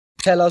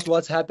Tell us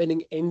what's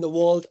happening in the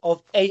world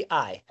of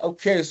AI.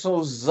 Okay,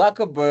 so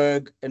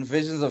Zuckerberg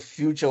envisions a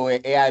future where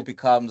AI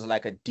becomes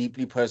like a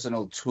deeply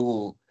personal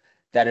tool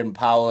that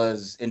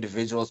empowers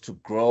individuals to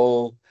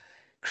grow,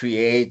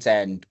 create,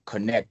 and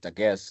connect, I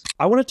guess.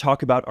 I want to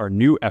talk about our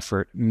new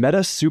effort, Meta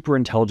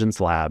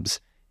Superintelligence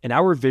Labs, and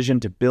our vision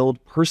to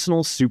build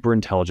personal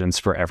superintelligence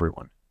for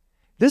everyone.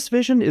 This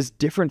vision is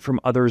different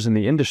from others in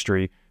the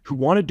industry who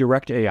want to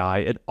direct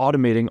AI at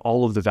automating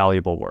all of the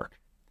valuable work.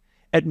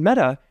 At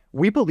Meta,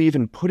 we believe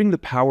in putting the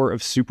power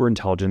of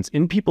superintelligence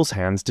in people's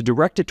hands to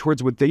direct it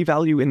towards what they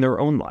value in their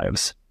own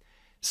lives.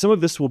 Some of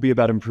this will be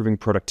about improving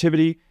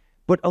productivity,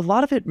 but a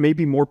lot of it may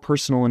be more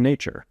personal in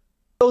nature.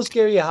 So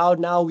scary how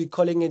now we're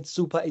calling it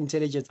super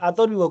intelligence. I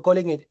thought we were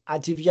calling it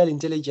artificial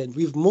intelligence.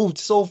 We've moved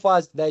so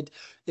fast that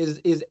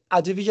is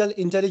artificial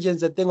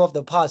intelligence a thing of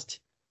the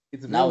past.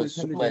 It's Now real it's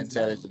super intelligence.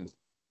 intelligence.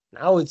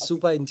 Now it's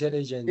super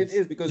intelligence. It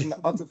is because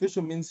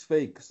artificial means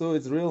fake. So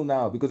it's real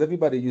now because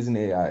everybody using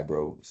AI,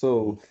 bro.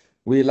 So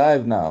we're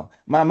live now.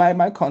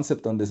 My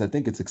concept on this, I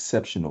think it's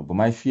exceptional, but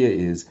my fear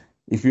is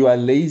if you are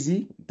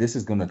lazy, this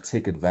is gonna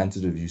take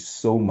advantage of you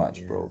so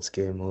much, bro.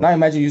 Scary mode. Now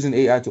imagine using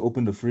AI to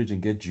open the fridge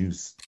and get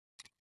juice.